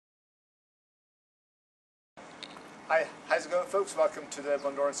Hi, how's it going folks? Welcome to the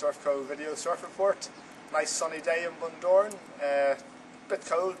Bundoran Surf Co video surf report. Nice sunny day in Bundoran. Bit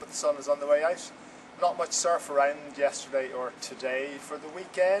cold, but the sun is on the way out. Not much surf around yesterday or today. For the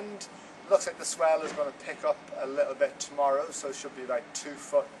weekend, looks like the swell is going to pick up a little bit tomorrow, so it should be about 2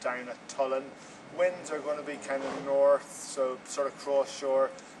 foot down at Tullen. Winds are going to be kind of north, so sort of cross shore.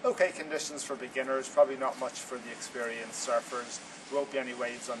 Okay conditions for beginners, probably not much for the experienced surfers. There won't be any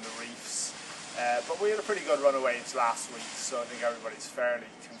waves on the reefs. But we had a pretty good run of waves last week, so I think everybody's fairly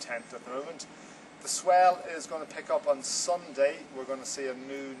content at the moment. The swell is going to pick up on Sunday. We're going to see a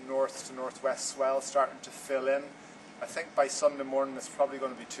new north to northwest swell starting to fill in. I think by Sunday morning it's probably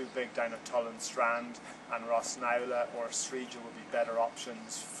going to be too big down at Tullen Strand, and Rossnowla or Sreeja will be better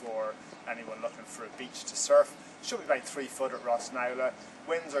options for anyone looking for a beach to surf. Should be about 3 foot at Rossnowla.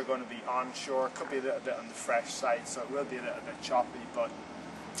 Winds are going to be onshore, could be a little bit on the fresh side, so it will be a little bit choppy, but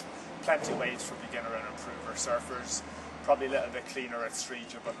plenty of waves for beginner and improver surfers. Probably a little bit cleaner at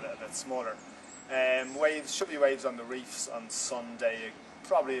Sreeja, but a little bit smaller. Waves should be waves on the reefs on Sunday,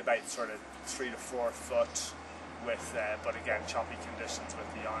 probably about sort of 3 to 4 foot, with but again choppy conditions with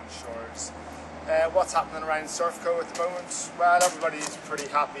the onshores. What's happening around Surfco at the moment? Well, everybody's pretty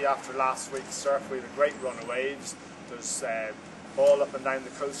happy after last week's surf. We had a great run of waves. There's all up and down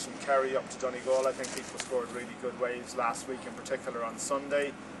the coast from Kerry up to Donegal. I think people scored really good waves last week, in particular on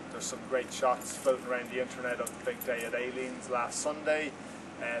Sunday. There's some great shots floating around the internet of the big day at Aliens last Sunday.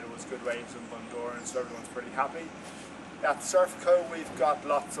 There was good waves in Bundoran, so everyone's pretty happy. At Surfco, we've got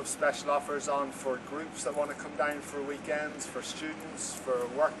lots of special offers on for groups that want to come down for weekends, for students, for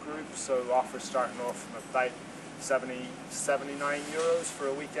work groups. So offers starting off from about 79 euros for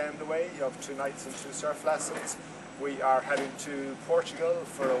a weekend away. You have 2 nights and 2 surf lessons. We are heading to Portugal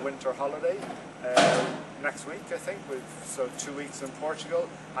for a winter holiday next week, I think. So 2 weeks in Portugal,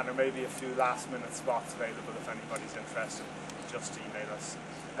 and there may be a few last minute spots available if anybody's interested. Just email us.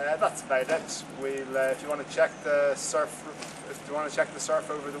 That's about it. If you want to check the surf,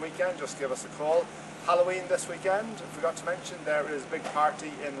 over the weekend, just give us a call. Halloween this weekend. I forgot to mention there is a big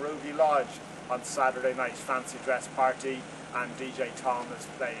party in Rogie Lodge on Saturday night, fancy dress party, and DJ Tom is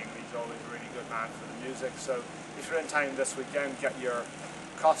playing. He's always a really good man for the music. So if you're in town this weekend, get your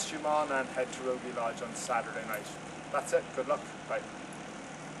costume on and head to Rogie Lodge on Saturday night. That's it. Good luck. Bye.